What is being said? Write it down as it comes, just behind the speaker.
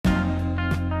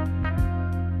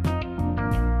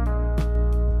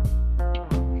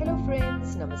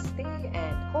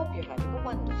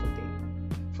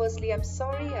firstly, I'm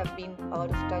sorry I've been out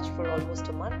of touch for almost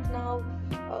a month now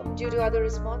due to other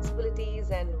responsibilities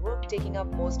and work taking up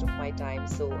most of my time.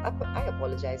 So I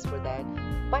apologize for that.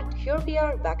 But here we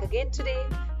are back again today,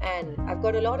 and I've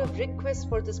got a lot of requests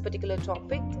for this particular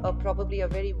topic, probably a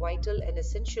very vital and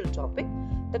essential topic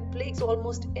that plagues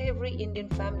almost every Indian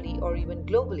family, or even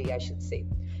globally, I should say,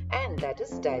 and that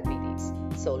is diabetes.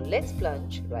 So let's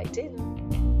plunge right in.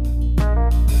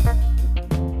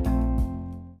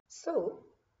 So,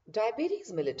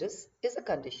 diabetes mellitus is a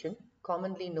condition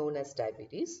commonly known as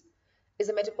diabetes, is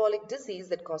a metabolic disease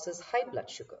that causes high blood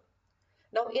sugar.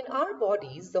 Now, in our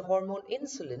bodies, the hormone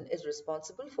insulin is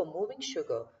responsible for moving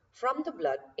sugar from the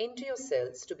blood into your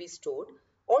cells to be stored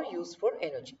or used for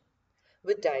energy.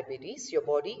 With diabetes, your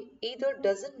body either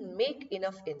doesn't make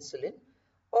enough insulin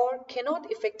or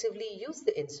cannot effectively use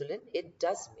the insulin it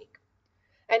does make.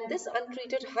 And this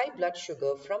untreated high blood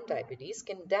sugar from diabetes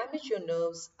can damage your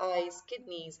nerves, eyes,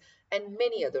 kidneys, and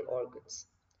many other organs.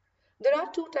 There are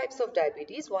two types of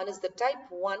diabetes. One is the type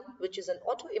 1, which is an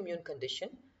autoimmune condition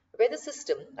where the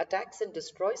system attacks and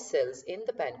destroys cells in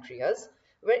the pancreas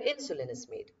where insulin is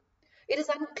made. It is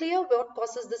unclear what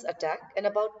causes this attack, and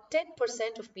about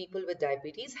 10% of people with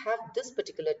diabetes have this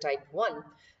particular type 1,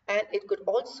 and it could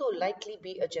also likely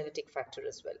be a genetic factor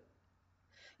as well.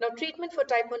 Now, treatment for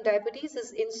type 1 diabetes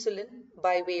is insulin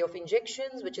by way of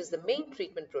injections, which is the main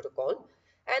treatment protocol,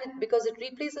 and because it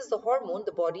replaces the hormone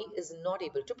the body is not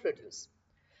able to produce.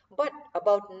 But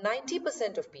about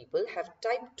 90% of people have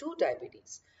type 2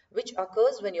 diabetes, which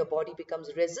occurs when your body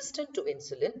becomes resistant to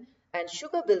insulin and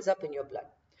sugar builds up in your blood.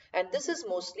 And this is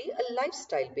mostly a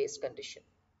lifestyle-based condition.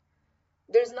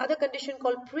 There is another condition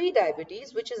called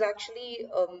pre-diabetes, which is actually,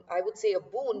 I would say, a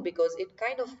boon because it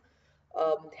kind of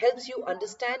helps you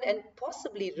understand and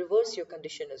possibly reverse your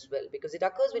condition as well, because it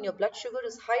occurs when your blood sugar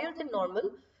is higher than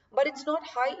normal, but it's not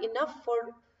high enough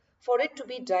for it to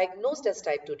be diagnosed as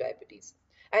type 2 diabetes.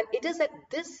 And it is at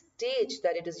this stage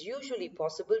that it is usually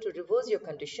possible to reverse your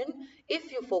condition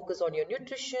if you focus on your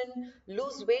nutrition,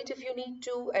 lose weight if you need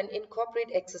to, and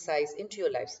incorporate exercise into your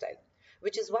lifestyle.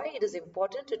 Which is why it is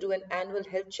important to do an annual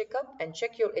health checkup and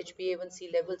check your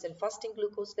HbA1c levels and fasting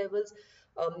glucose levels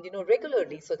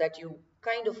regularly so that you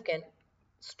kind of can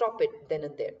stop it then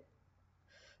and there.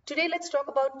 Today, let's talk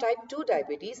about type 2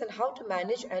 diabetes and how to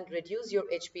manage and reduce your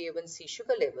HbA1c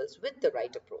sugar levels with the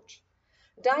right approach.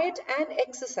 Diet and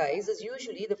exercise is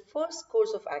usually the first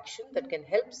course of action that can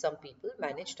help some people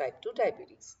manage type 2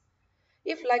 diabetes.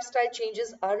 If lifestyle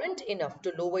changes aren't enough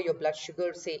to lower your blood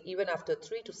sugar, say even after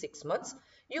 3 to 6 months,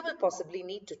 you will possibly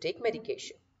need to take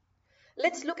medication.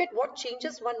 Let's look at what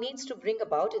changes one needs to bring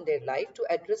about in their life to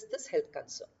address this health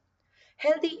concern.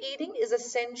 Healthy eating is a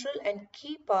central and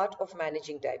key part of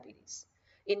managing diabetes.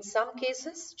 In some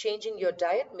cases, changing your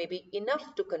diet may be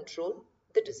enough to control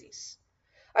the disease.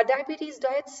 A diabetes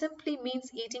diet simply means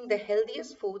eating the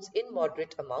healthiest foods in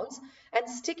moderate amounts and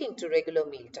sticking to regular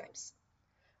meal times.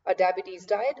 A diabetes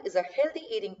diet is a healthy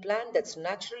eating plan that's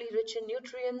naturally rich in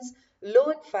nutrients,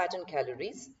 low in fat and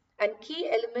calories, and key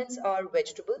elements are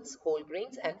vegetables, whole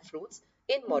grains, and fruits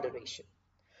in moderation.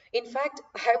 In fact,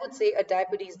 I would say a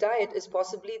diabetes diet is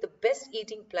possibly the best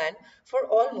eating plan for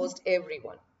almost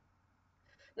everyone.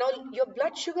 Now, your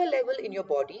blood sugar level in your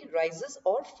body rises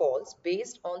or falls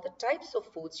based on the types of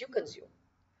foods you consume.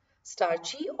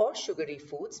 Starchy or sugary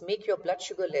foods make your blood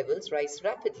sugar levels rise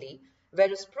rapidly,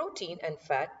 whereas protein and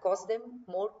fat cause them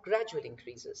more gradual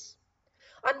increases.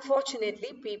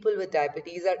 Unfortunately, people with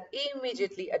diabetes are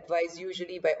immediately advised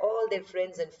usually by all their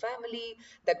friends and family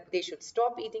that they should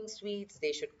stop eating sweets,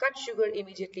 they should cut sugar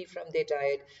immediately from their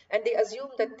diet, and they assume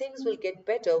that things will get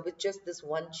better with just this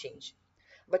one change.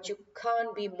 But you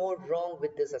can't be more wrong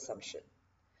with this assumption.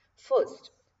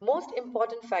 First, most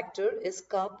important factor is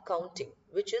carb counting,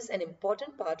 which is an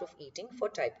important part of eating for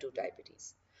type 2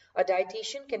 diabetes. A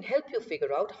dietitian can help you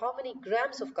figure out how many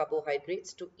grams of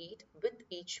carbohydrates to eat with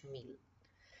each meal.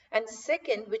 And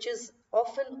second, which is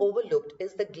often overlooked,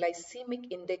 is the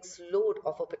glycemic index load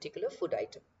of a particular food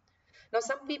item. Now,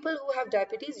 some people who have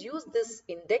diabetes use this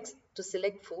index to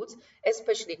select foods,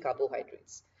 especially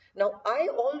carbohydrates. Now, I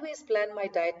always plan my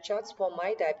diet charts for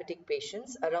my diabetic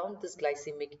patients around this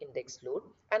glycemic index load,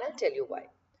 and I'll tell you why.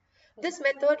 This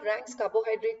method ranks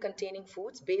carbohydrate-containing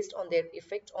foods based on their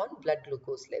effect on blood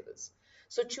glucose levels.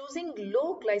 So choosing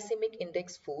low glycemic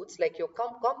index foods like your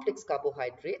complex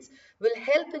carbohydrates will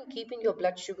help in keeping your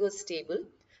blood sugar stable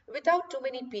without too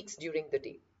many peaks during the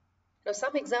day. Now,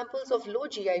 some examples of low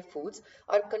GI foods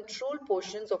are controlled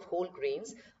portions of whole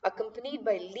grains accompanied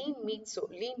by lean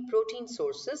protein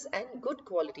sources and good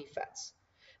quality fats.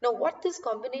 Now, what this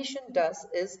combination does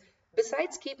is,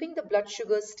 besides keeping the blood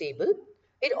sugar stable,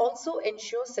 It also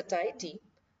ensures satiety,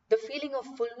 the feeling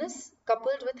of fullness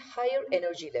coupled with higher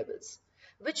energy levels,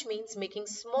 which means making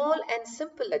small and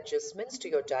simple adjustments to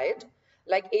your diet,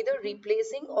 like either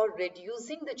replacing or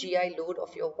reducing the GI load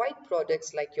of your white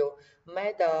products like your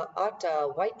maida, atta,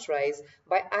 white rice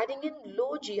by adding in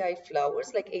low GI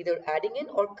flours, like either adding in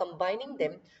or combining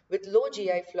them with low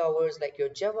GI flours like your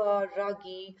java,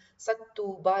 ragi,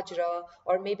 sattu, bajra,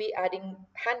 or maybe adding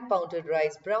hand pounded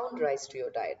rice, brown rice to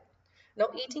your diet. Now,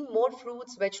 eating more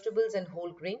fruits, vegetables, and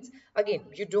whole grains, again,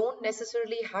 you don't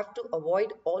necessarily have to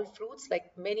avoid all fruits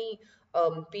like many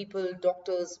people,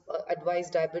 doctors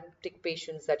advise diabetic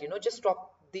patients that, just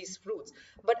stop these fruits.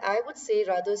 But I would say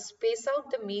rather space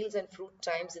out the meals and fruit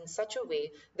times in such a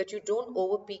way that you don't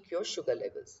overpeak your sugar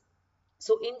levels.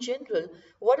 So in general,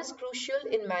 what is crucial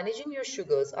in managing your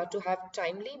sugars are to have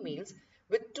timely meals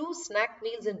with two snack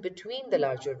meals in between the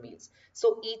larger meals.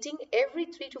 So eating every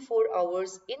 3 to 4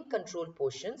 hours in controlled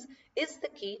portions is the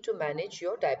key to manage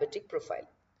your diabetic profile.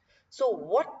 So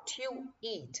what you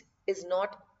eat is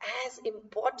not as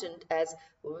important as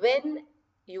when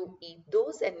you eat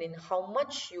those and in how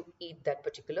much you eat that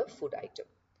particular food item.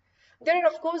 There are,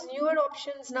 of course, newer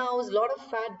options now, a lot of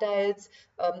fad diets,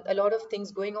 a lot of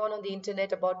things going on the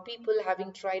internet about people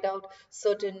having tried out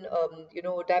certain,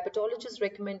 diabetologists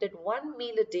recommended 1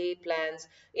 meal a day plans,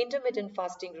 intermittent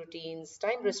fasting routines,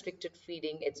 time restricted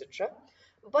feeding, etc.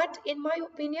 But in my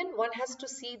opinion, one has to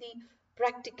see the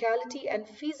practicality and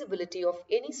feasibility of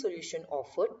any solution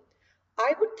offered.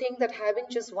 I would think that having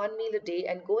just 1 meal a day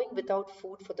and going without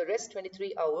food for the rest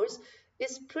 23 hours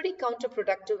is pretty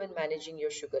counterproductive in managing your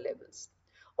sugar levels.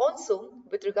 Also,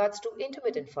 with regards to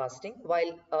intermittent fasting,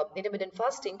 while intermittent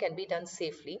fasting can be done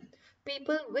safely,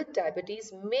 people with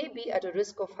diabetes may be at a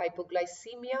risk of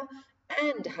hypoglycemia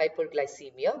and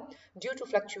hyperglycemia due to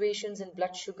fluctuations in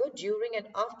blood sugar during and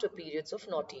after periods of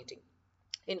not eating.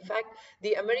 In fact,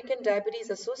 the American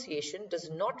Diabetes Association does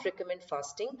not recommend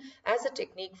fasting as a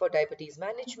technique for diabetes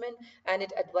management, and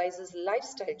it advises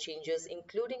lifestyle changes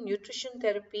including nutrition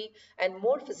therapy and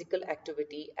more physical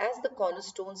activity as the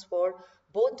cornerstones for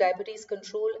both diabetes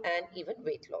control and even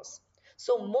weight loss.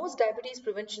 So most diabetes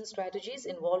prevention strategies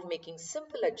involve making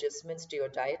simple adjustments to your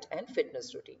diet and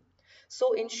fitness routine.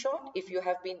 So in short, if you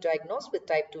have been diagnosed with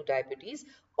type 2 diabetes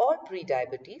or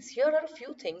pre-diabetes, here are a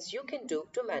few things you can do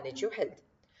to manage your health.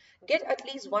 Get at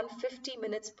least 150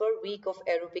 minutes per week of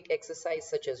aerobic exercise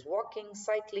such as walking,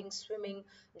 cycling, swimming,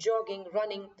 jogging,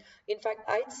 running. In fact,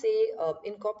 I'd say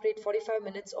incorporate 45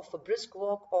 minutes of a brisk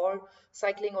walk or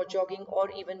cycling or jogging or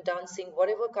even dancing,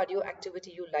 whatever cardio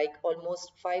activity you like,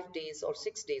 almost 5 days or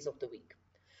 6 days of the week.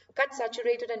 Cut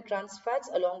saturated and trans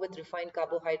fats along with refined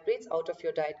carbohydrates out of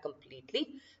your diet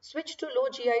completely. Switch to low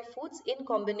GI foods in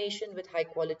combination with high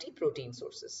quality protein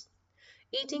sources.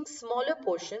 Eating smaller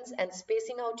portions and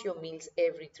spacing out your meals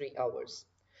every 3 hours.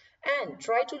 And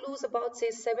try to lose about say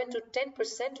 7 to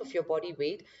 10% of your body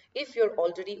weight if you're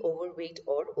already overweight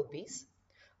or obese.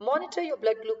 Monitor your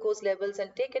blood glucose levels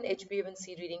and take an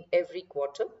HbA1c reading every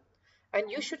quarter.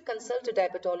 And you should consult a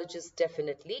diabetologist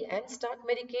definitely and start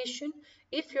medication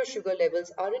if your sugar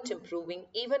levels aren't improving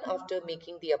even after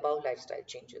making the above lifestyle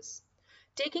changes.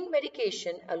 Taking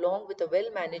medication along with a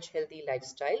well-managed healthy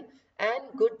lifestyle and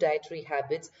good dietary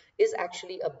habits is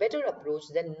actually a better approach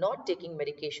than not taking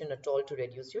medication at all to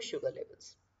reduce your sugar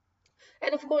levels.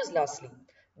 And of course, lastly,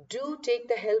 do take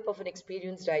the help of an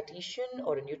experienced dietitian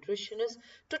or a nutritionist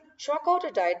to chalk out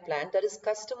a diet plan that is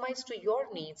customized to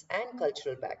your needs and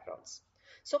cultural backgrounds.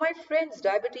 So my friends,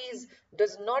 diabetes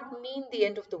does not mean the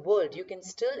end of the world. You can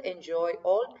still enjoy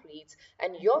all treats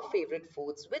and your favorite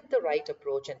foods with the right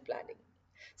approach and planning.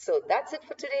 So that's it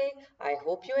for today. I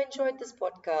hope you enjoyed this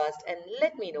podcast and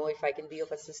let me know if I can be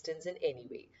of assistance in any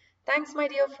way. Thanks, my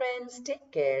dear friends.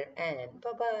 Take care and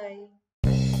bye-bye.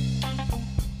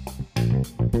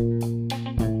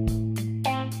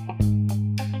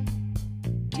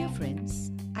 Dear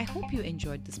friends, I hope you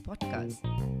enjoyed this podcast.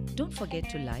 Don't forget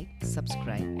to like,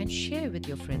 subscribe, and share with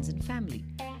your friends and family.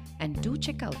 And do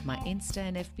check out my Insta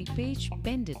and FB page,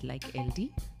 Bend It Like LD,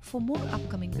 for more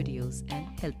upcoming videos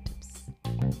and health tips.